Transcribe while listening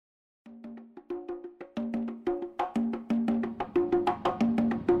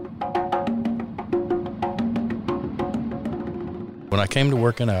When I came to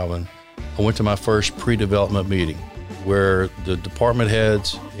work in Alvin, I went to my first pre-development meeting where the department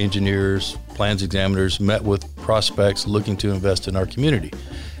heads, engineers, plans examiners met with prospects looking to invest in our community.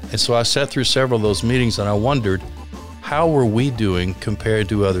 And so I sat through several of those meetings and I wondered, how were we doing compared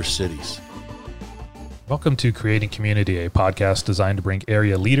to other cities? Welcome to Creating Community, a podcast designed to bring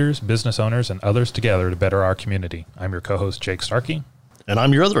area leaders, business owners, and others together to better our community. I'm your co-host, Jake Starkey. And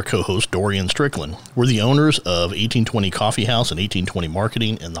I'm your other co-host, Dorian Strickland. We're the owners of 1820 Coffee House and 1820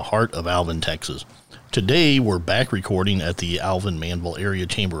 Marketing in the heart of Alvin, Texas. Today, we're back recording at the Alvin-Manville Area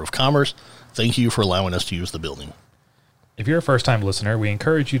Chamber of Commerce. Thank you for allowing us to use the building. If you're a first-time listener, we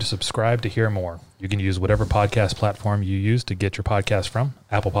encourage you to subscribe to hear more. You can use whatever podcast platform you use to get your podcast from: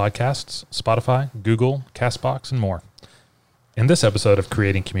 Apple Podcasts, Spotify, Google, CastBox, and more. In this episode of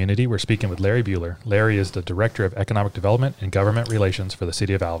Creating Community, we're speaking with Larry Buehler. Larry is the Director of Economic Development and Government Relations for the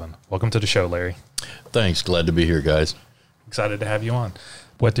City of Alvin. Welcome to the show, Larry. Thanks. Glad to be here, guys. Excited to have you on.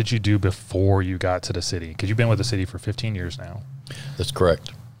 What did you do before you got to the city? Because you've been with the city for 15 years now. That's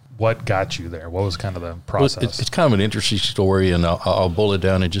correct. What got you there? What was kind of the process? Well, it's kind of an interesting story, and I'll boil it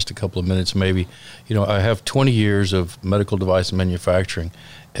down in just a couple of minutes maybe. You know, I have 20 years of medical device manufacturing,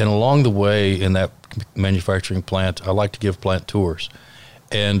 and along the way in that manufacturing plant, I like to give plant tours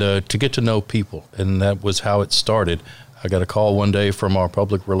and to get to know people, and that was how it started. I got a call one day from our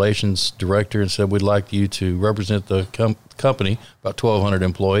public relations director and said, we'd like you to represent the company, about 1,200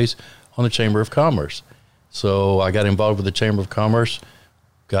 employees, on the Chamber of Commerce. So I got involved with the Chamber of Commerce,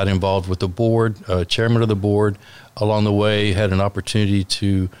 got involved with the board, chairman of the board. Along the way, had an opportunity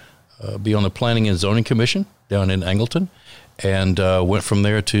to be on the Planning and Zoning Commission down in Angleton, and went from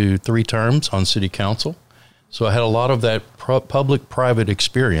there to 3 terms on city council. So I had a lot of that public-private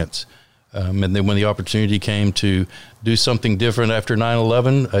experience. And then when the opportunity came to do something different after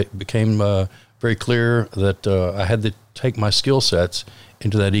 9/11, it became very clear that I had to take my skill sets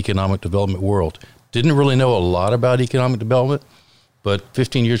into that economic development world. Didn't really know a lot about economic development, but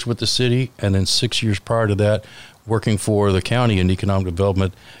 15 years with the city and then 6 years prior to that working for the county in economic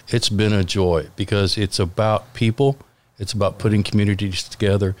development, it's been a joy because it's about people, it's about putting communities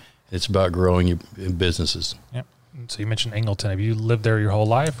together, it's about growing your businesses. Yep. So you mentioned Angleton. Have you lived there your whole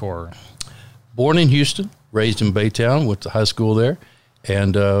life, or? Born in Houston, raised in Baytown, went to high school there,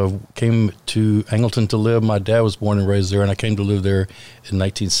 and came to Angleton to live. My dad was born and raised there, and I came to live there in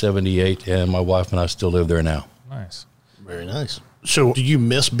 1978, and my wife and I still live there now. Nice. Very nice. So do you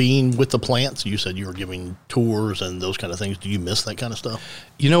miss being with the plants? You said you were giving tours and those kind of things. Do you miss that kind of stuff?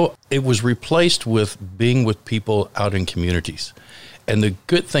 You know, it was replaced with being with people out in communities. And the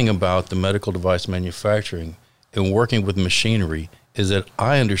good thing about the medical device manufacturing and working with machinery is that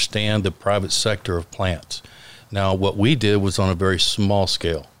I understand the private sector of plants. Now, what we did was on a very small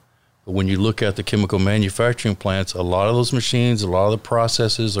scale. But when you look at the chemical manufacturing plants, a lot of those machines, a lot of the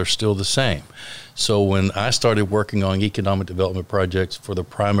processes are still the same. So when I started working on economic development projects for the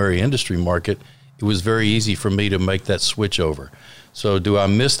primary industry market, it was very easy for me to make that switch over. So do I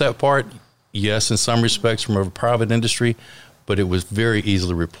miss that part? Yes, in some respects from a private industry, but it was very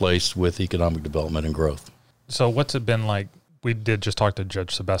easily replaced with economic development and growth. So what's it been like? We did just talk to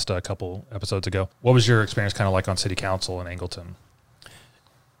Judge Sebesta a couple episodes ago. What was your experience kind of like on city council in Angleton?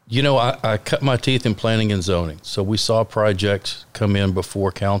 You know, I cut my teeth in planning and zoning. So we saw projects come in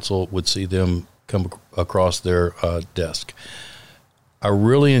before council would see them come across their desk. I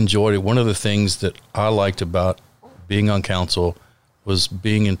really enjoyed it. One of the things that I liked about being on council was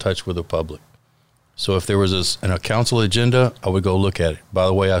being in touch with the public. So if there was a council agenda, I would go look at it. By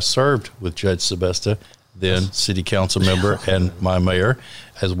the way, I served with Judge Sebesta, then city council member, and my mayor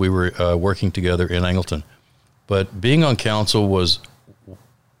as we were working together in Angleton. But being on council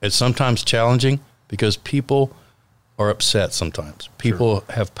it's sometimes challenging because people are upset sometimes. People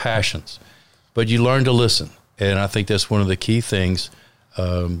have passions, but you learn to listen. And I think that's one of the key things,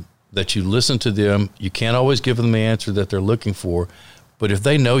 that you listen to them. You can't always give them the answer that they're looking for, but if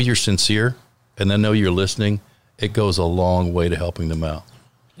they know you're sincere and they know you're listening, it goes a long way to helping them out.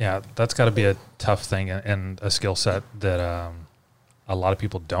 Yeah, that's got to be a tough thing and a skill set that a lot of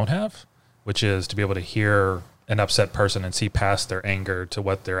people don't have, which is to be able to hear an upset person and see past their anger to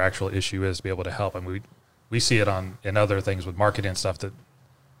what their actual issue is, to be able to help. And we see it in other things with marketing and stuff, that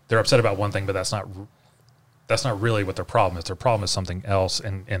they're upset about one thing, but that's not really what their problem is. Their problem is something else,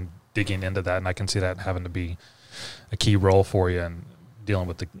 and digging into that. And I can see that having to be a key role for you in dealing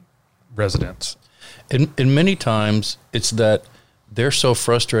with the residents. And many times it's that they're so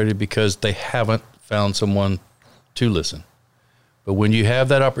frustrated because they haven't found someone to listen. But when you have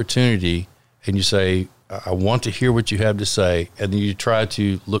that opportunity and you say, I want to hear what you have to say. And then you try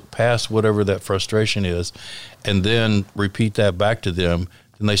to look past whatever that frustration is and then repeat that back to them.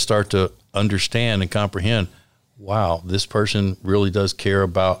 And they start to understand and comprehend, wow, this person really does care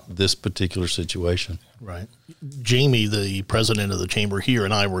about this particular situation. Right. Jamie, the president of the chamber here,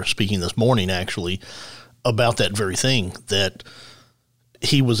 and I were speaking this morning actually about that very thing, that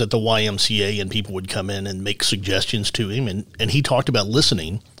he was at the YMCA and people would come in and make suggestions to him. And he talked about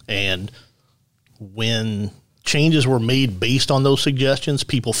listening. And when changes were made based on those suggestions,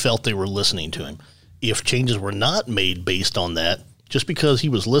 people felt they were listening to him. If changes were not made based on that, just because he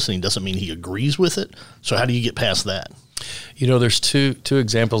was listening doesn't mean he agrees with it. So how do you get past that? You know, there's two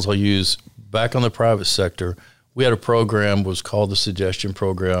examples I'll use. Back on the private sector, we had a program was called the Suggestion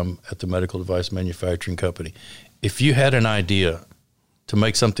Program at the Medical Device Manufacturing Company. If you had an idea to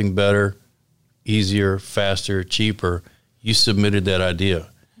make something better, easier, faster, cheaper, you submitted that idea.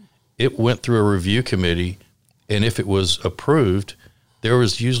 It went through a review committee, and if it was approved, there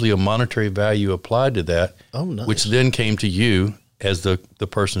was usually a monetary value applied to that, nice. Which then came to you as the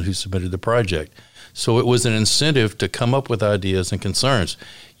person who submitted the project. So it was an incentive to come up with ideas and concerns.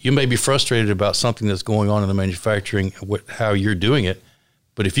 You may be frustrated about something that's going on in the manufacturing, how you're doing it,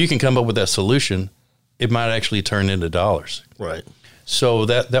 but if you can come up with that solution, it might actually turn into dollars. Right. So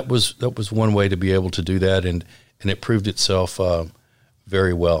that was one way to be able to do that, and it proved itself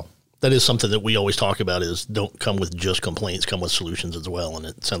very well. That is something that we always talk about, is don't come with just complaints, come with solutions as well. And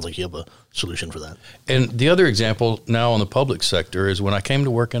it sounds like you have a solution for that. And the other example now in the public sector is when I came to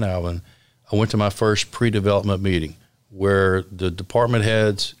work in Alvin, I went to my first pre-development meeting where the department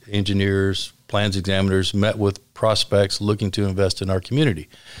heads, engineers, plans examiners met with prospects looking to invest in our community.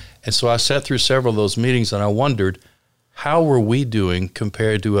 And so I sat through several of those meetings and I wondered, how were we doing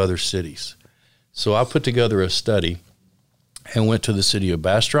compared to other cities? So I put together a study and went to the city of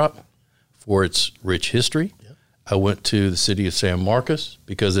Bastrop for its rich history. Yep. I went to the city of San Marcos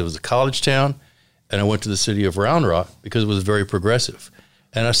because it was a college town, and I went to the city of Round Rock because it was very progressive.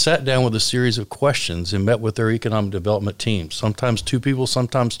 And I sat down with a series of questions and met with their economic development teams, sometimes 2 people,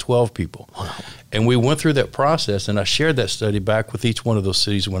 sometimes 12 people. Wow. And we went through that process, and I shared that study back with each one of those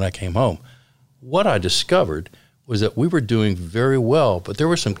cities when I came home. What I discovered was that we were doing very well, but there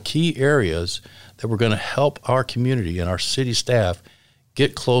were some key areas that were going to help our community and our city staff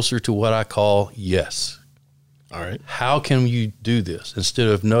get closer to what I call yes. All right. How can you do this? Instead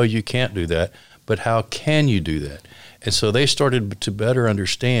of no, you can't do that, but how can you do that? And so they started to better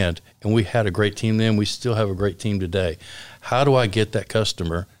understand, and we had a great team then. We still have a great team today. How do I get that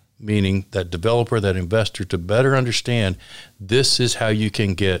customer, meaning that developer, that investor, to better understand this is how you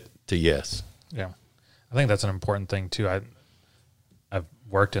can get to yes? Yeah. I think that's an important thing too. I've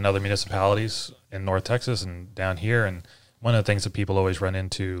worked in other municipalities in North Texas and down here, and one of the things that people always run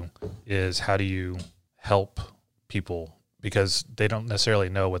into is how do you help people, because they don't necessarily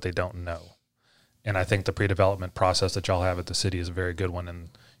know what they don't know. And I think the pre-development process that y'all have at the city is a very good one. And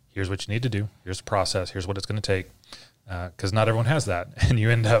here's what you need to do. Here's the process. Here's what it's going to take. Because not everyone has that, and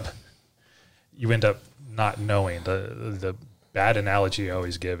you end up not knowing. The bad analogy I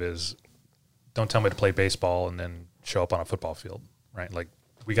always give is, don't tell me to play baseball and then show up on a football field, right? Like,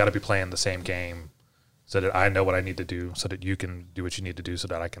 we got to be playing the same game so that I know what I need to do, so that you can do what you need to do, so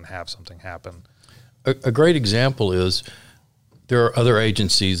that I can have something happen. A great example is there are other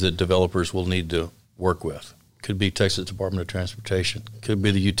agencies that developers will need to work with. Could be Texas Department of Transportation, could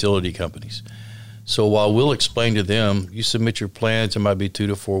be the utility companies. So while we'll explain to them, you submit your plans, it might be 2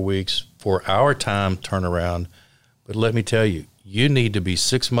 to 4 weeks for our time turnaround. But let me tell you, you need to be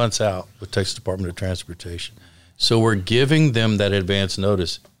 6 months out with Texas Department of Transportation. So we're giving them that advance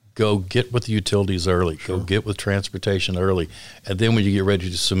notice. Go get with the utilities early. Sure. Go get with transportation early. And then when you get ready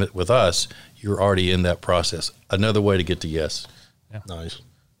to submit with us, you're already in that process. Another way to get to yes. Yeah. Nice.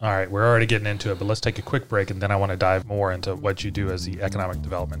 All right, we're already getting into it, but let's take a quick break, and then I want to dive more into what you do as the Economic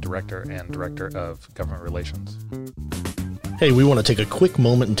Development Director and Director of Government Relations. Hey, we want to take a quick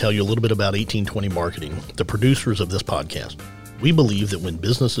moment and tell you a little bit about 1820 Marketing, the producers of this podcast. We believe that when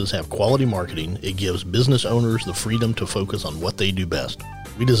businesses have quality marketing, it gives business owners the freedom to focus on what they do best.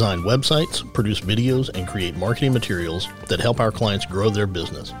 We design websites, produce videos, and create marketing materials that help our clients grow their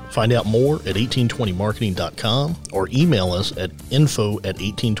business. Find out more at 1820marketing.com or email us at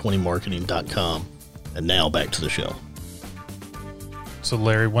info@1820marketing.com. And now back to the show. So,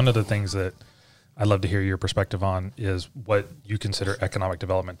 Larry, one of the things that I'd love to hear your perspective on is what you consider economic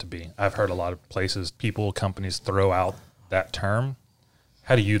development to be. I've heard a lot of places, people, companies throw out that term.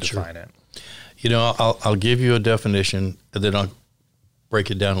 How do you define it? You know, I'll give you a definition, and then I'll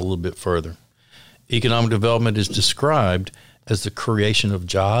break it down a little bit further. Economic development is described as the creation of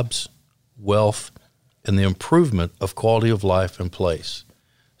jobs, wealth, and the improvement of quality of life and place.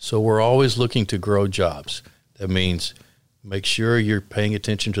 So we're always looking to grow jobs. That means make sure you're paying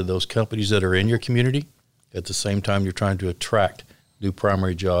attention to those companies that are in your community. At the same time, you're trying to attract new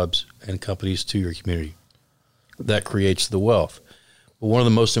primary jobs and companies to your community. That creates the wealth. But one of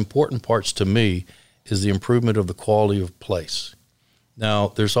the most important parts to me is the improvement of the quality of place. Now,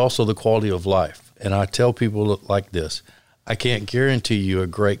 there's also the quality of life. And I tell people like this, I can't guarantee you a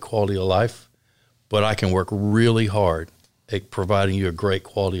great quality of life, but I can work really hard at providing you a great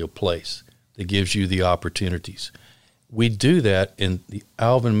quality of place that gives you the opportunities. We do that in the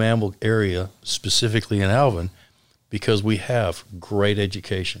Alvin-Manvel area, specifically in Alvin, because we have great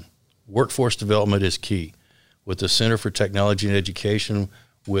education. Workforce development is key. With the Center for Technology and Education,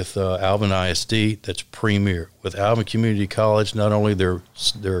 with Alvin ISD, that's premier. With Alvin Community College, not only their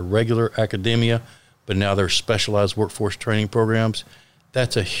regular academia, but now their specialized workforce training programs.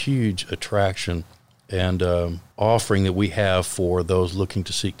 That's a huge attraction and offering that we have for those looking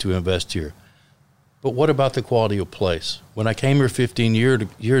to seek to invest here. But what about the quality of place? When I came here 15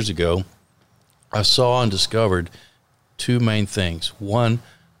 years ago, I saw and discovered two main things. One,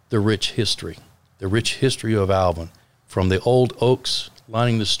 the rich history of Alvin, from the old oaks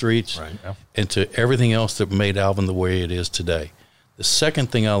lining the streets Right, yeah. and to everything else that made Alvin the way it is today. The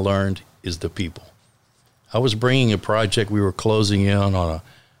second thing I learned is the people. I was bringing a project we were closing in on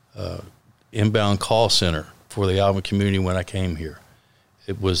a inbound call center for the Alvin community when I came here.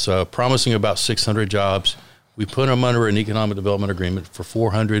 It was promising about 600 jobs. We put them under an economic development agreement for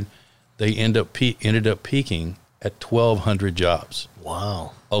 400. They ended up peaking at 1,200 jobs.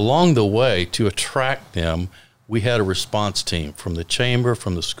 Wow. Along the way, to attract them, we had a response team from the chamber,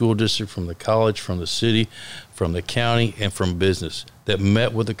 from the school district, from the college, from the city, from the county, and from business that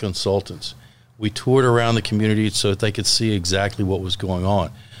met with the consultants. We toured around the community so that they could see exactly what was going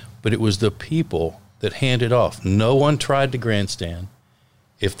on. But it was the people that handed off. No one tried to grandstand.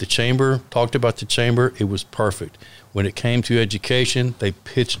 If the chamber talked about the chamber, it was perfect. When it came to education, they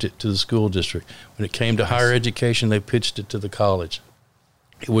pitched it to the school district. When it came to higher education, they pitched it to the college.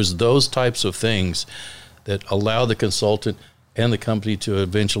 It was those types of things that allowed the consultant and the company to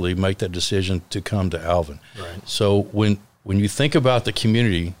eventually make that decision to come to Alvin. Right. So when you think about the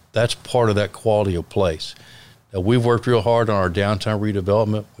community, that's part of that quality of place. Now, we've worked real hard on our downtown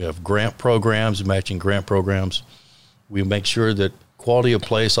redevelopment. We have grant programs, matching grant programs. We make sure that quality of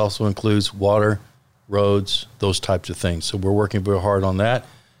place also includes water, roads, those types of things. So we're working very hard on that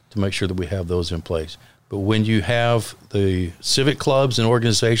to make sure that we have those in place. But when you have the civic clubs and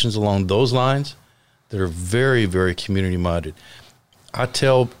organizations along those lines that are very, very community-minded, I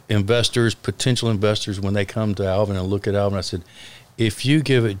tell investors, potential investors, when they come to Alvin and look at Alvin, I said, if you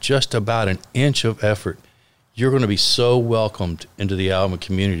give it just about an inch of effort, you're going to be so welcomed into the Alvin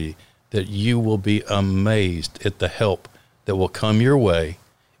community that you will be amazed at the help that will come your way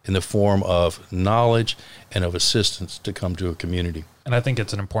in the form of knowledge and of assistance to come to a community. And I think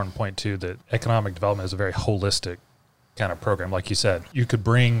it's an important point, too, that economic development is a very holistic kind of program. Like you said, you could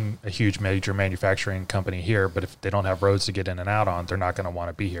bring a huge major manufacturing company here, but if they don't have roads to get in and out on, they're not going to want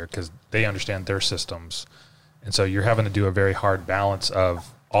to be here because they understand their systems. And so you're having to do a very hard balance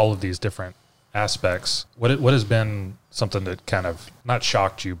of all of these different aspects. What has been something that kind of not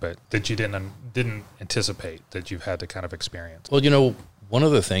shocked you, but that you didn't anticipate that you've had to kind of experience? Well, one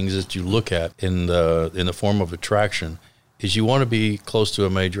of the things that you look at in the form of attraction is you want to be close to a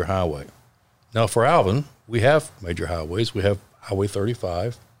major highway. Now, for Alvin, we have major highways. We have Highway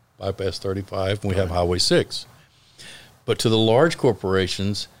 35, Bypass 35, and we have Highway 6. But to the large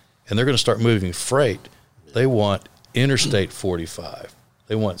corporations, and they're going to start moving freight, they want Interstate 45.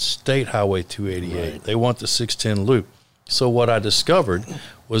 They want State Highway 288. Right. They want the 610 loop. So what I discovered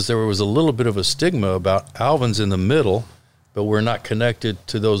was there was a little bit of a stigma about Alvin's in the middle, but we're not connected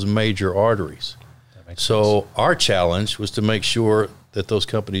to those major arteries. So our challenge was to make sure that those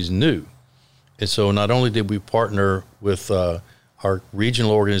companies knew. And so not only did we partner with our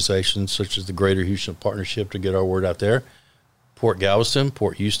regional organizations, such as the Greater Houston Partnership, to get our word out there, Port Galveston,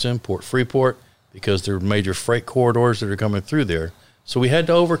 Port Houston, Port Freeport, because there are major freight corridors that are coming through there. So we had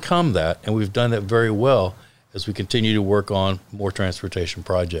to overcome that, and we've done that very well as we continue to work on more transportation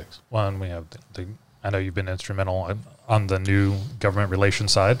projects. Well, and we have I know you've been instrumental on the new government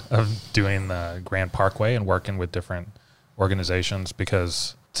relations side of doing the Grand Parkway and working with different organizations,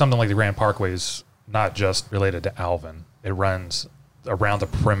 because something like the Grand Parkway is not just related to Alvin. It runs around the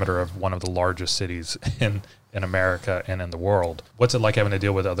perimeter of one of the largest cities in America and in the world. What's it like having to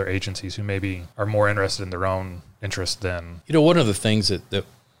deal with other agencies who maybe are more interested in their own interest than... One of the things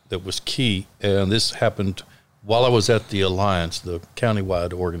that was key, and this happened while I was at the Alliance, the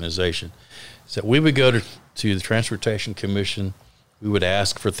countywide organization, is that we would go to the Transportation Commission. We would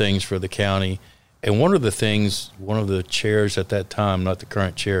ask for things for the county. And one of the things, one of the chairs at that time, not the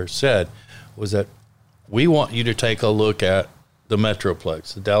current chair, said was that we want you to take a look at the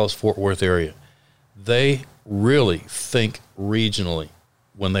Metroplex, the Dallas-Fort Worth area. They really think regionally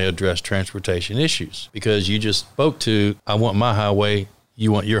when they address transportation issues, because you just spoke to, I want my highway,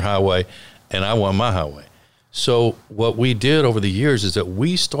 you want your highway, and I want my highway. So what we did over the years is that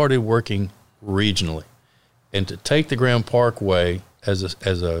we started working regionally. And to take the Grand Parkway as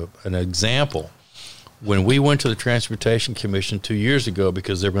an example, when we went to the Transportation Commission 2 years ago,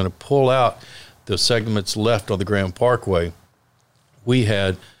 because they're going to pull out the segments left on the Grand Parkway, we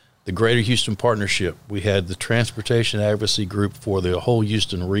had the Greater Houston Partnership. We had the Transportation Advocacy Group for the whole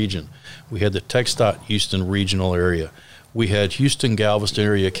Houston region. We had the TxDOT Houston regional area. We had Houston Galveston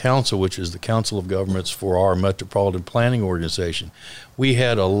Area Council, which is the council of governments for our metropolitan planning organization. We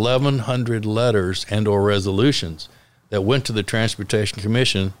had 1,100 letters and or resolutions that went to the Transportation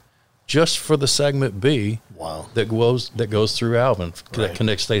Commission just for the segment B. Wow. that goes through Alvin, Right. that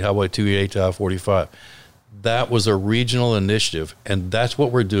connects State Highway 288 to I-45. That was a regional initiative, and that's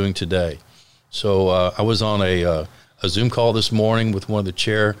what we're doing today. So I was on a Zoom call this morning with one of the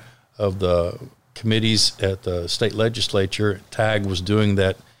chair of the committees at the state legislature. TAG was doing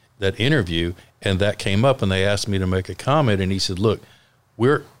that interview, and that came up, and they asked me to make a comment, and he said, look,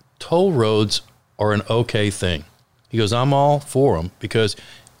 toll roads are an okay thing. He goes, I'm all for them because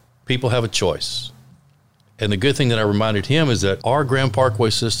people have a choice. And the good thing that I reminded him is that our Grand Parkway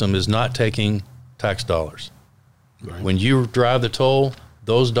system is not taking tax dollars. Right. When you drive the toll,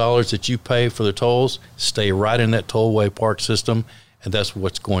 those dollars that you pay for the tolls stay right in that tollway park system, and that's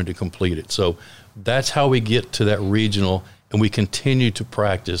what's going to complete it. So that's how we get to that regional, and we continue to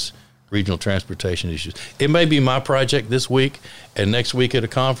practice regional transportation issues. It may be my project this week, and next week at a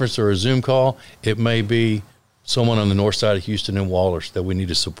conference or a Zoom call, it may be someone on the north side of Houston and Wallers that we need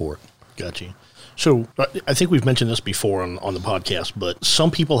to support. Gotcha. So I think we've mentioned this before on the podcast, but some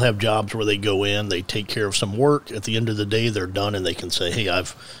people have jobs where they go in, they take care of some work. At the end of the day, they're done, and they can say, hey,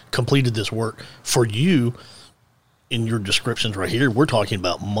 I've completed this work. For you, in your descriptions right here, we're talking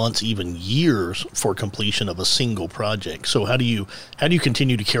about months, even years for completion of a single project. So how do you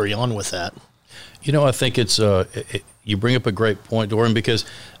continue to carry on with that? You know, I think it's you bring up a great point, Dorian, because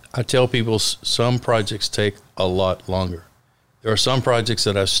I tell people some projects take a lot longer. There are some projects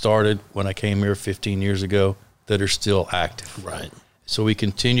that I started when I came here 15 years ago that are still active. Right. So we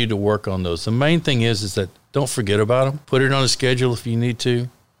continue to work on those. The main thing is that don't forget about them. Put it on a schedule if you need to.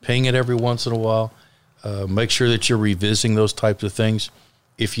 Ping it every once in a while. Make sure that you're revisiting those types of things.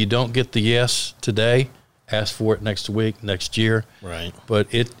 If you don't get the yes today, ask for it next week, next year. Right. But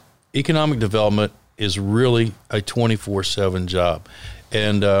economic development is really a 24/7 job.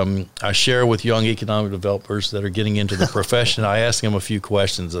 And I share with young economic developers that are getting into the profession, I ask them a few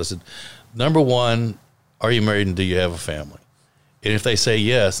questions. I said, number one, are you married and do you have a family? And if they say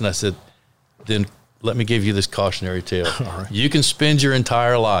yes, and I said, then let me give you this cautionary tale. Right. You can spend your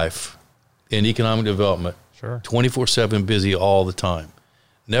entire life in economic development, Sure. 24/7 busy all the time.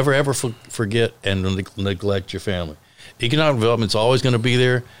 Never ever forget and neglect your family. Economic development's always going to be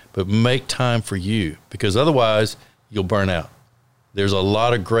there, but make time for you, because otherwise you'll burn out. There's a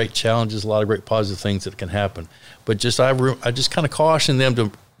lot of great challenges, a lot of great positive things that can happen. But I just kind of caution them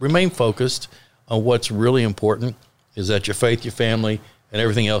to remain focused on what's really important, is that your faith, your family, and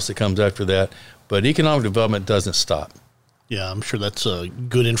everything else that comes after that. But economic development doesn't stop. Yeah, I'm sure that's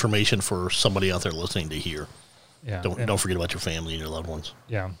good information for somebody out there listening to hear. Yeah. Don't forget about your family and your loved ones.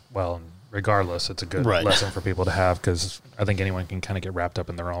 Yeah. Well, regardless, it's a good Right. lesson for people to have, because I think anyone can kind of get wrapped up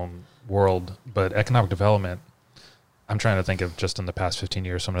in their own world. But economic development, I'm trying to think of just in the past 15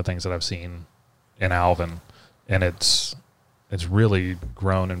 years, some of the things that I've seen in Alvin, and it's really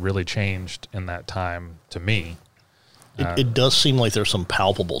grown and really changed in that time to me. It does seem like there's some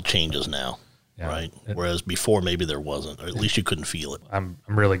palpable changes now, Yeah. right? Whereas before maybe there wasn't, or at least you couldn't feel it. I'm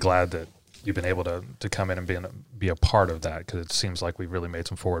really glad that you've been able to come in and be a part of that, because it seems like we've really made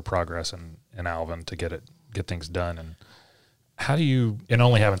some forward progress in Alvin to get things done. And how do you, and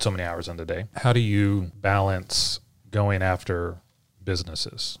only having so many hours in the day, how do you balance going after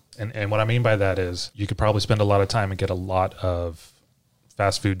businesses? And what I mean by that is you could probably spend a lot of time and get a lot of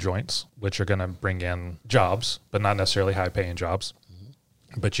fast food joints, which are going to bring in jobs, but not necessarily high paying jobs.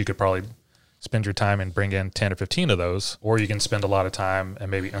 Mm-hmm. But you could probably spend your time and bring in 10 or 15 of those, or you can spend a lot of time and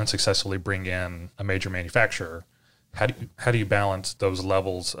maybe unsuccessfully bring in a major manufacturer. How do you balance those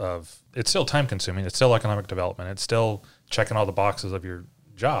levels of, it's still time consuming, it's still economic development, it's still checking all the boxes of your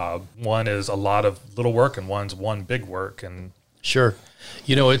job. One is a lot of little work and one's one big work. And Sure.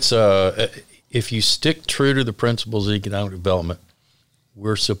 It's if you stick true to the principles of economic development,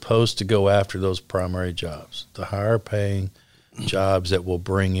 we're supposed to go after those primary jobs, the higher paying jobs that will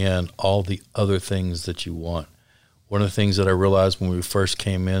bring in all the other things that you want. One of the things that I realized when I first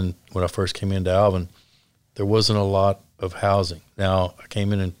came into Alvin, there wasn't a lot of housing. Now, I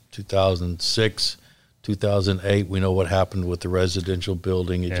came in 2006, 2008. We know what happened with the residential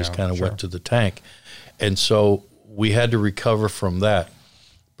building. It just kind of went to the tank. And so we had to recover from that.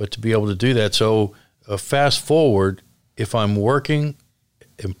 But to be able to do that, so fast forward, if I'm working,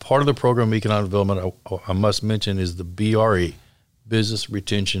 and part of the program economic development I must mention is the BRE, Business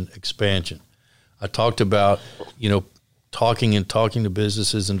Retention Expansion. I talked about, talking to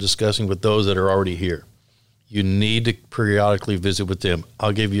businesses and discussing with those that are already here. You need to periodically visit with them.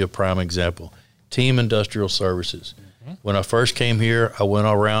 I'll give you a prime example. Team Industrial Services. Mm-hmm. When I first came here, I went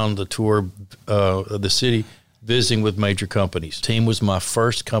around the tour of the city visiting with major companies. Team was my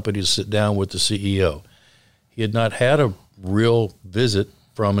first company to sit down with the CEO. He had not had a real visit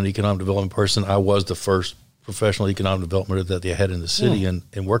from an economic development person. I was the first professional economic development that they had in the city and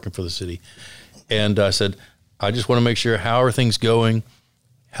working for the city. And I said, I just want to make sure, how are things going?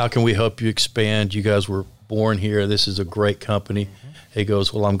 How can we help you expand? You guys were born here. This is a great company. Mm-hmm. He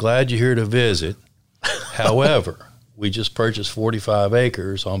goes, well, I'm glad you're here to visit. However, we just purchased 45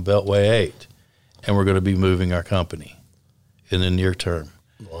 acres on Beltway 8, and we're going to be moving our company in the near term.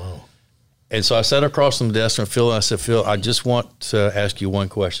 Wow. And so I sat across from the desk and I said, Phil, I just want to ask you one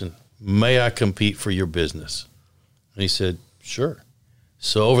question. May I compete for your business? And he said, sure.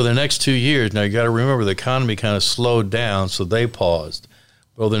 So over the next 2 years, now you got to remember the economy kind of slowed down, so they paused.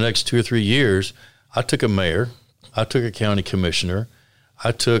 But over the next 2 or 3 years, I took a mayor, I took a county commissioner,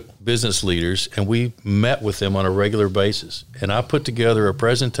 I took business leaders, and we met with them on a regular basis. And I put together a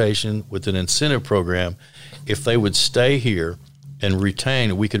presentation with an incentive program. If they would stay here and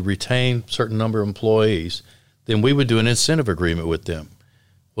we could retain a certain number of employees, then we would do an incentive agreement with them.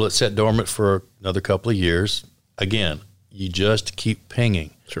 Well, it sat dormant for another couple of years. Again, you just keep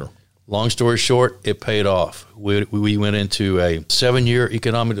pinging. Sure. Long story short, it paid off. We went into a 7-year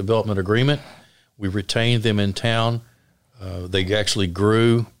economic development agreement. We retained them in town. They actually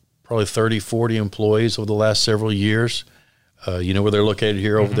grew probably 30, 40 employees over the last several years. You know where they're located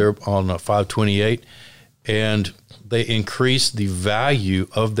here, over there on 528. And they increased the value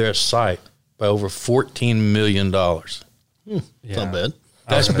of their site by over $14 million. Not bad.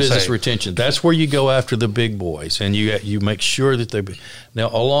 That's business retention. That's where you go after the big boys, and you make sure that they. Now,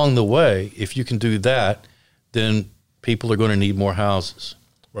 along the way, if you can do that, then people are going to need more houses.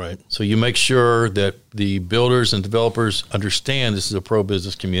 Right. So you make sure that the builders and developers understand this is a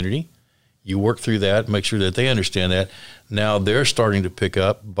pro-business community. You work through that, make sure that they understand that. Now they're starting to pick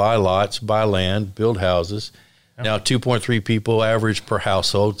up, buy lots, buy land, build houses. Yep. Now 2.3 people average per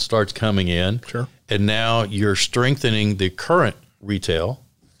household starts coming in. Sure. And now you're strengthening the current retail,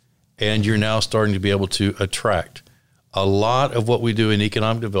 and you're now starting to be able to attract. A lot of what we do in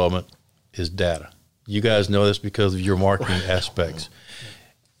economic development is data. You guys know this because of your marketing aspects.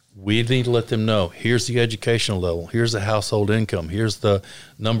 We need to let them know, here's the educational level, here's the household income, here's the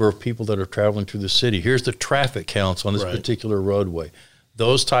number of people that are traveling through the city, here's the traffic counts on this particular roadway.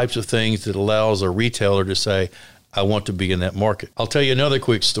 Those types of things that allows a retailer to say, I want to be in that market. I'll tell you another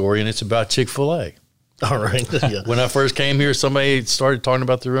quick story, and it's about Chick-fil-A. All right. Yeah. When I first came here, somebody started talking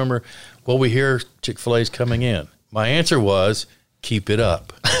about the rumor, well, we hear Chick-fil-A's coming in. My answer was, keep it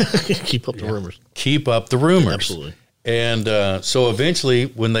up. Keep up the rumors. Keep up the rumors. Absolutely. And so eventually,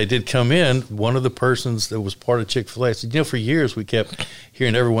 when they did come in, one of the persons that was part of Chick-fil-A said, for years we kept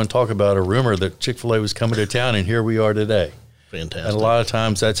hearing everyone talk about a rumor that Chick-fil-A was coming to town, and here we are today. Fantastic. And a lot of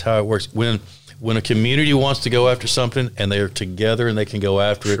times that's how it works. When a community wants to go after something and they're together and they can go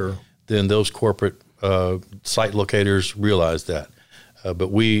after it, then those corporate site locators realize that. But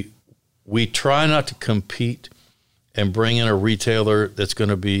we try not to compete and bring in a retailer that's going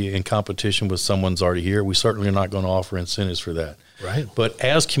to be in competition with someone's already here. We certainly are not going to offer incentives for that. Right. But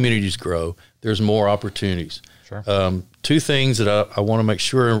as communities grow, there's more opportunities. Sure. Two things that I want to make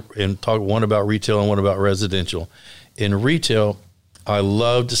sure and talk, one about retail and one about residential. In retail, I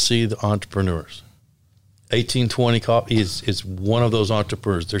love to see the entrepreneurs. 1820 Coffee is one of those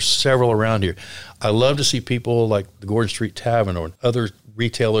entrepreneurs. There's several around here. I love to see people like the Gordon Street Tavern or other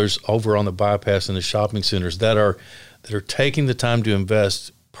retailers over on the bypass in the shopping centers that are taking the time to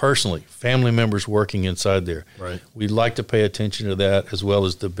invest personally, family members working inside there. Right. We'd like to pay attention to that as well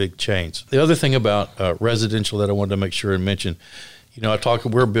as the big chains. The other thing about residential that I wanted to make sure and mention,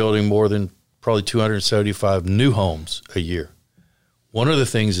 we're building more than probably 275 new homes a year. One of the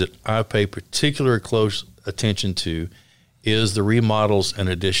things that I pay particular close attention to is the remodels and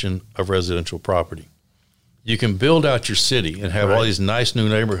addition of residential property. You can build out your city and have all these nice new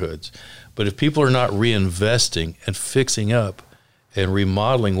neighborhoods, but if people are not reinvesting and fixing up and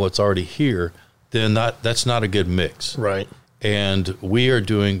remodeling what's already here, then that's not a good mix. Right. And we are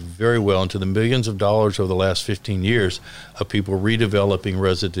doing very well into the millions of dollars over the last 15 years of people redeveloping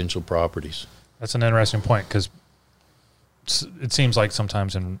residential properties. That's an interesting point, because it seems like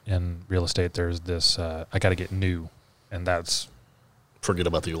sometimes in real estate there's this, I got to get new, and that's... Forget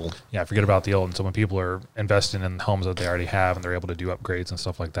about the old. Yeah, forget about the old. And so when people are investing in homes that they already have and they're able to do upgrades and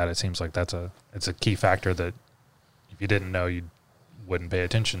stuff like that, it seems like it's a key factor that if you didn't know, you wouldn't pay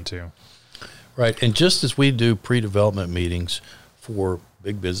attention to. Right. And just as we do pre-development meetings for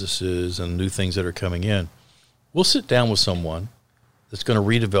big businesses and new things that are coming in, we'll sit down with someone that's going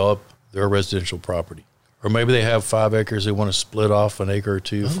to redevelop their residential property. Or maybe they have 5 acres, they want to split off an acre or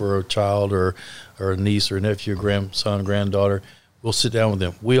two for a child or a niece or a nephew, grandson, granddaughter. We'll sit down with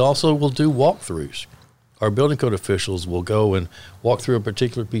them. We also will do walkthroughs. Our building code officials will go and walk through a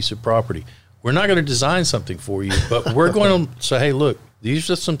particular piece of property. We're not going to design something for you, but we're going to say, hey, look,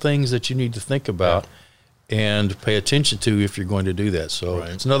 these are some things that you need to think about and pay attention to if you're going to do that. So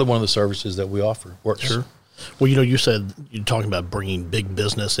it's another one of the services that we offer. Works. Sure. Well, you said you're talking about bringing big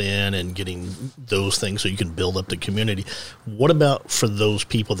business in and getting those things so you can build up the community. What about for those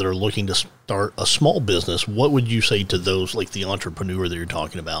people that are looking to start a small business? What would you say to those, like the entrepreneur that you're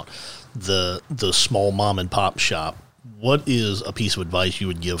talking about, the small mom and pop shop? What is a piece of advice you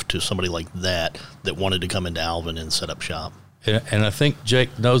would give to somebody like that wanted to come into Alvin and set up shop? And I think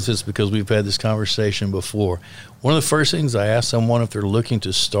Jake knows this because we've had this conversation before. One of the first things I ask someone if they're looking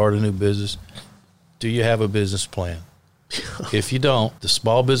to start a new business, do you have a business plan? If you don't, the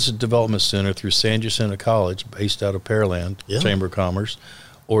Small Business Development Center through San Jacinto College, based out of Pearland, Chamber of Commerce,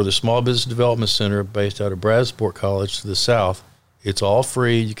 or the Small Business Development Center based out of Bradsport College to the south, it's all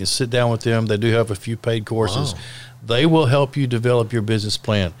free. You can sit down with them. They do have a few paid courses. Wow. They will help you develop your business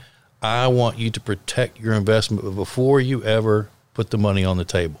plan. I want you to protect your investment before you ever put the money on the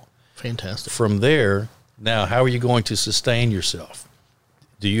table. Fantastic. From there, now, how are you going to sustain yourself?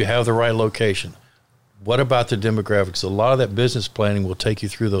 Do you have the right location? What about the demographics? A lot of that business planning will take you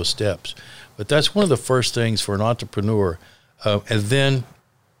through those steps. But that's one of the first things for an entrepreneur. And then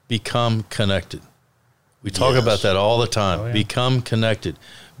become connected. We talk about that all the time. Oh, yeah. Become connected.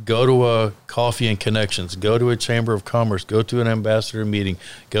 Go to a Coffee and Connections. Go to a Chamber of Commerce. Go to an ambassador meeting.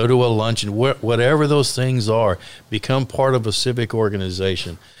 Go to a luncheon. Whatever those things are, become part of a civic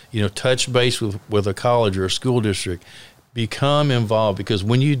organization. Touch base with a college or a school district. Become involved, because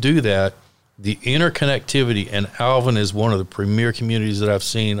when you do that, the interconnectivity, and Alvin is one of the premier communities that I've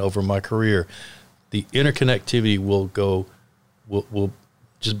seen over my career, the interconnectivity will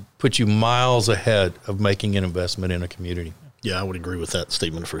just put you miles ahead of making an investment in a community. Yeah, I would agree with that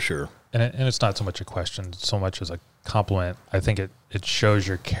statement for sure. And it's not so much a question, so much as a compliment. I think it shows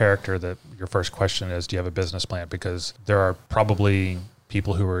your character that your first question is, do you have a business plan? Because there are probably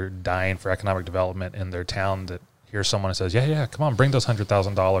people who are dying for economic development in their town that hear someone and says, yeah, come on, bring those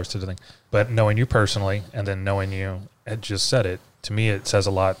 $100,000 to the thing. But knowing you personally, and then knowing you had just said it, to me, it says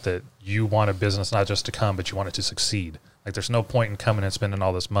a lot that you want a business not just to come, but you want it to succeed. Like, there's no point in coming and spending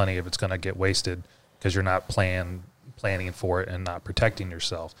all this money if it's going to get wasted because you're not planning for it and not protecting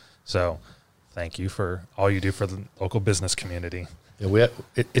yourself. So thank you for all you do for the local business community. Yeah,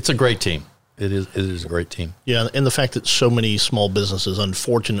 it's a great team. It is a great team. Yeah, and the fact that so many small businesses,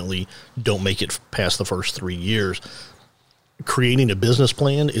 unfortunately, don't make it past the first 3 years, creating a business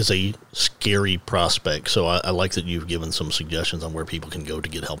plan is a scary prospect. So I like that you've given some suggestions on where people can go to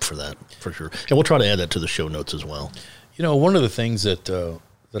get help for that, for sure. And we'll try to add that to the show notes as well. One of the things that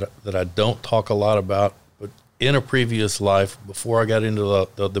I don't talk a lot about, but in a previous life, before I got into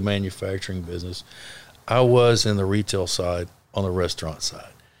the manufacturing business, I was in the retail side on the restaurant side.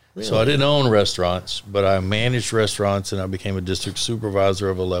 Really? So I didn't own restaurants, but I managed restaurants, and I became a district supervisor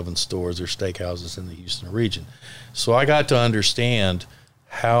of 11 stores or steakhouses in the Houston region. So I got to understand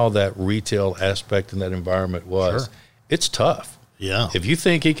how that retail aspect in that environment was. Sure. It's tough. Yeah. If you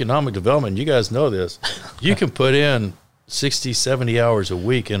think economic development, you guys know this, you can put in 60, 70 hours a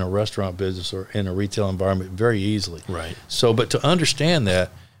week in a restaurant business or in a retail environment very easily. Right. So, but to understand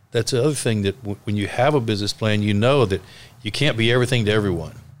that, that's the other thing, that when you have a business plan, you know that you can't be everything to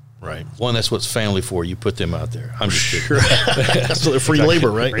everyone. Right. One, that's what's family for. You put them out there. I'm just sure. That's the free labor,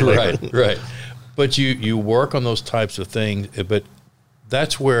 right? Right. But you work on those types of things. But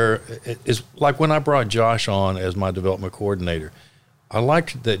that's where it's like when I brought Josh on as my development coordinator. I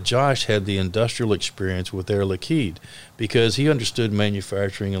liked that Josh had the industrial experience with Air Liquide because he understood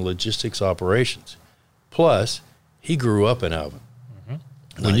manufacturing and logistics operations. Plus, he grew up in Alvin.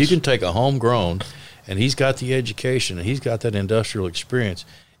 Mm-hmm. When you can take a homegrown, and he's got the education, and he's got that industrial experience,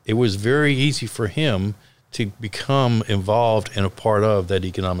 it was very easy for him to become involved and a part of that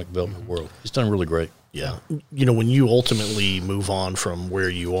economic development world. He's done really great. Yeah. You know, when you ultimately move on from where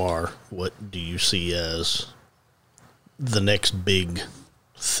you are, what do you see as the next big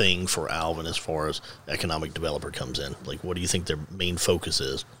thing for Alvin as far as economic developer comes in? Like, what do you think their main focus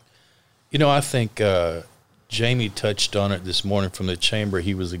is? You know, I think Jamie touched on it this morning from the chamber.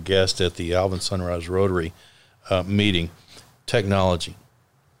 He was a guest at the Alvin Sunrise Rotary meeting. Technology.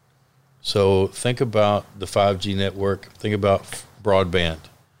 So think about the 5G network. Think about broadband.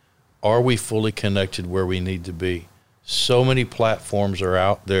 Are we fully connected where we need to be? So many platforms are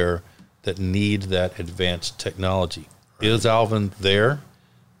out there that need that advanced technology. Right. Is Alvin there?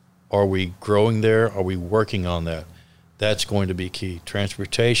 Are we growing there? Are we working on that? That's going to be key.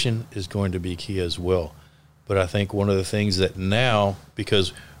 Transportation is going to be key as well. But I think one of the things that now,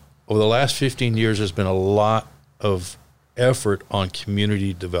 because over the last 15 years, there's been a lot of effort on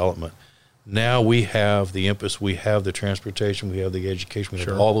community development. Now we have the impetus, we have the transportation, we have the education, we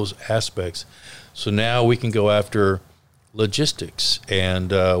have all those aspects. So now we can go after logistics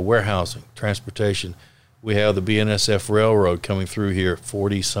and warehousing, transportation. We have the BNSF Railroad coming through here,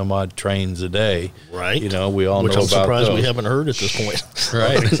 40 some odd trains a day. Right. You know, we all Which know I'm about surprised those. we haven't heard at this point.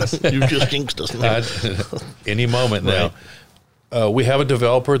 Right. You just jinxed us, man. Any moment now. Right. We have a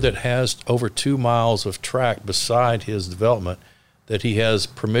developer that has over 2 miles of track beside his development that he has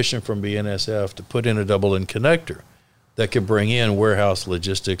permission from BNSF to put in a double-end connector that could bring in warehouse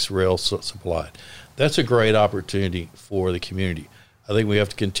logistics, rail supply. That's a great opportunity for the community. I think we have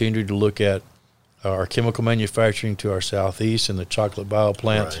to continue to look at our chemical manufacturing to our southeast and the chocolate bio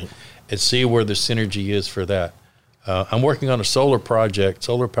plants and see where the synergy is for that. I'm working on a solar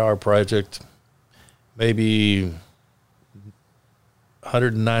power project, maybe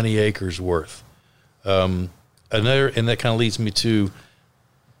 190 acres worth. And that kind of leads me to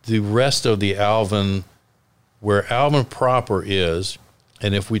the rest of the Alvin, where Alvin proper is.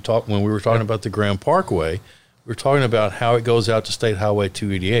 And if we talk, when we were talking about the Grand Parkway, we're talking about how it goes out to State Highway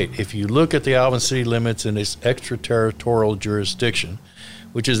 288. If you look at the Alvin city limits and its extraterritorial jurisdiction,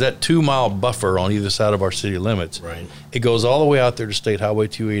 which is that 2 mile buffer on either side of our city limits, it goes all the way out there to State Highway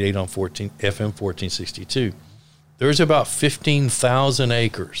 288 on FM 1462. There's about 15,000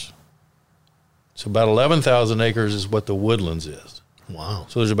 acres. So about 11,000 acres is what the Woodlands is. Wow.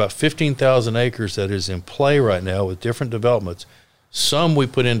 So there's about 15,000 acres that is in play right now with different developments. Some we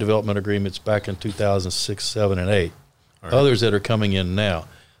put in development agreements back in 2006, 7, and 8. Others that are coming in now.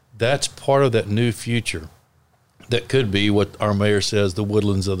 That's part of that new future that could be what our mayor says, the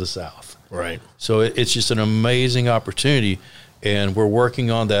Woodlands of the South. Right. So it's just an amazing opportunity, and we're working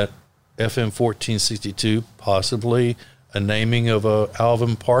on that FM 1462, possibly a naming of a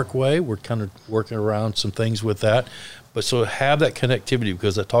Alvin Parkway. We're kind of working around some things with that. But so have that connectivity,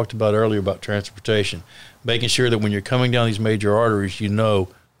 because I talked about earlier about transportation, making sure that when you're coming down these major arteries, you know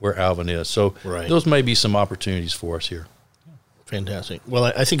where Alvin is. So those may be some opportunities for us here. Fantastic. Well,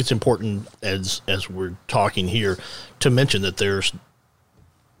 I think it's important as we're talking here to mention that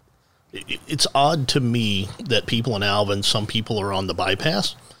it's odd to me that people in Alvin, some people are on the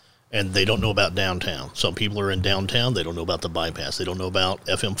bypass and they don't know about downtown. Some people are in downtown, they don't know about the bypass. They don't know about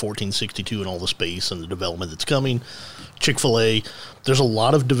FM 1462 and all the space and the development that's coming. Chick-fil-A, there's a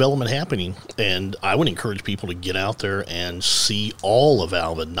lot of development happening, and I would encourage people to get out there and see all of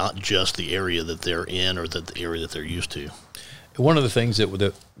Alvin, not just the area that they're in or the area that they're used to. One of the things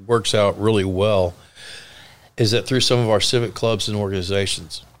that works out really well is that through some of our civic clubs and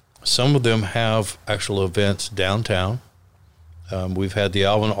organizations, some of them have actual events downtown. We've had the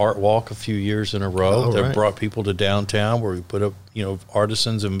Alvin Art Walk a few years in a row that brought people to downtown, where we put up,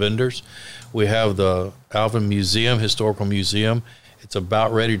 artisans and vendors. We have the Alvin Museum, Historical Museum. It's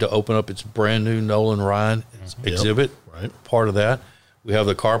about ready to open up its brand new Nolan Ryan exhibit. Part of that. We have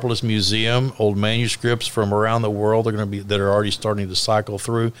the Carpelus Museum, old manuscripts from around the world that are already starting to cycle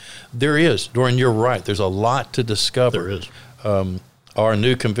through. There is, Dorian, you're right. There's a lot to discover. There is. Our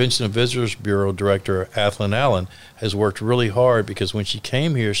new Convention and Visitors Bureau director, Athlin Allen, has worked really hard, because when she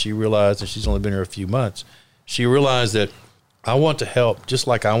came here, she realized, and she's only been here a few months, she realized that I want to help, just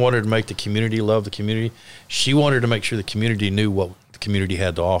like I wanted to make the community love the community. She wanted to make sure the community knew what the community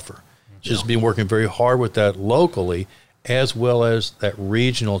had to offer. She's been working very hard with that locally, as well as that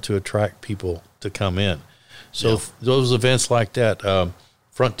regional, to attract people to come in. So those events like that,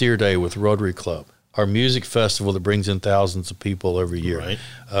 Frontier Day with Rotary Club, our music festival that brings in thousands of people every year. Right.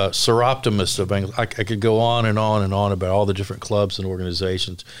 Seroptimus of Bengals. I could go on and on and on about all the different clubs and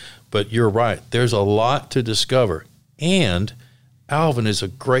organizations, but you're right. There's a lot to discover, and Alvin is a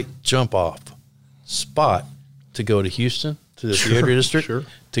great jump-off spot to go to Houston, to the theater district,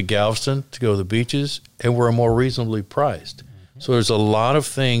 to Galveston, to go to the beaches, and we're more reasonably priced. So there's a lot of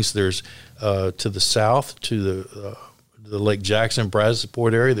things. There's to the south, to the Lake Jackson,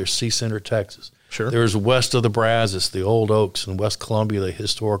 Brazosport area. There's Sea Center, Texas. Sure. There's west of the Brazos, the Old Oaks, and West Columbia, the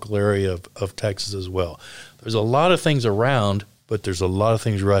historical area of Texas as well. There's a lot of things around, but there's a lot of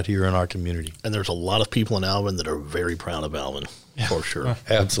things right here in our community. And there's a lot of people in Alvin that are very proud of Alvin, for sure.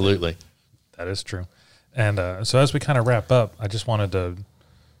 Absolutely. That is true. And so as we kind of wrap up, I just wanted to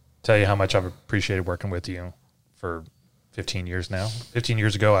tell you how much I've appreciated working with you for 15 years now. 15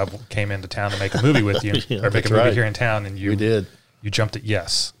 years ago, I came into town to make a movie with you, or make a movie here in town, and you jumped at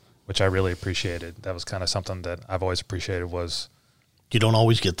yes, which I really appreciated. That was kind of something that I've always appreciated was... You don't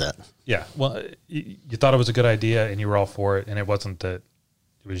always get that. Yeah. Well, you thought it was a good idea, and you were all for it, and it wasn't that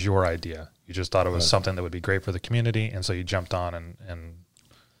it was your idea. You just thought it was something that would be great for the community, and so you jumped on and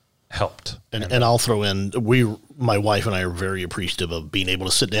helped. And I'll throw in, my wife and I are very appreciative of being able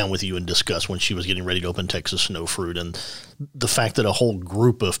to sit down with you and discuss when she was getting ready to open Texas Snow Fruit, and the fact that a whole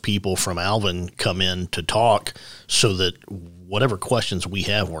group of people from Alvin come in to talk so that whatever questions we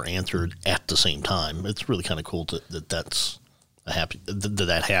have were answered at the same time. It's really kind of cool that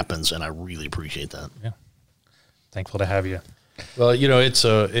happens, and I really appreciate that. Yeah. Thankful to have you. Well,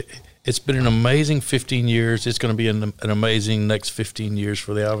 it's been an amazing 15 years. It's going to be an amazing next 15 years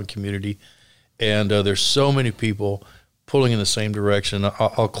for the Alvin community. And there's so many people pulling in the same direction.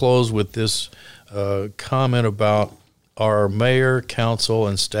 I'll close with this comment about our mayor, council,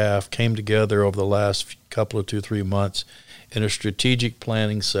 and staff came together over the last couple of 2-3 months in a strategic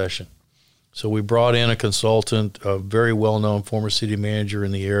planning session. So we brought in a consultant, a very well-known former city manager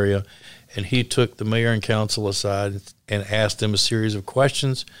in the area, and he took the mayor and council aside and asked them a series of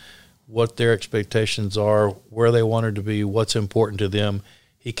questions, what their expectations are, where they wanted to be, what's important to them.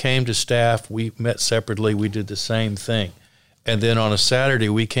 He came to staff. We met separately. We did the same thing. And then on a Saturday,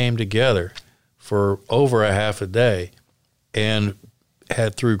 we came together for over a half a day and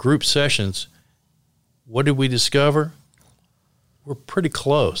had, through group sessions, what did we discover? We're pretty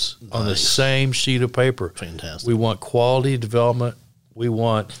close on the same sheet of paper. Fantastic. We want quality development. We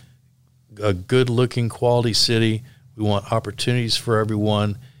want a good-looking quality city. We want opportunities for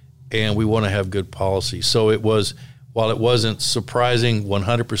everyone, and we want to have good policy. So it was, while it wasn't surprising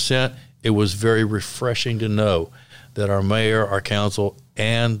 100%, it was very refreshing to know that our mayor, our council,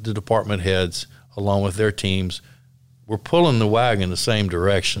 and the department heads, along with their teams, were pulling the wagon the same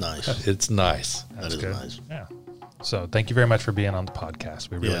direction. Nice. It's nice. That is good. nice. Yeah. So thank you very much for being on the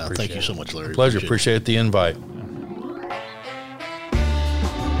podcast. We really appreciate it. Thank you so much, Larry. Pleasure. Appreciate the invite.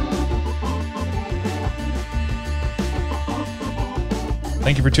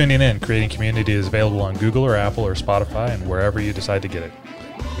 Thank you for tuning in. Creating Community is available on Google or Apple or Spotify and wherever you decide to get it.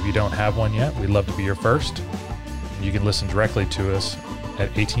 If you don't have one yet, we'd love to be your first. And you can listen directly to us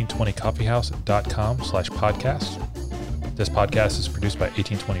at 1820coffeehouse.com/podcast. This podcast is produced by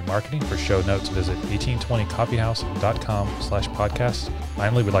 1820 Marketing. For show notes, visit 1820coffeehouse.com/podcast.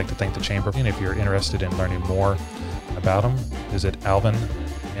 Finally, we'd like to thank the Chamber. And if you're interested in learning more about them, visit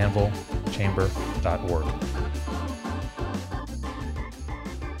alvinmanvillechamber.org.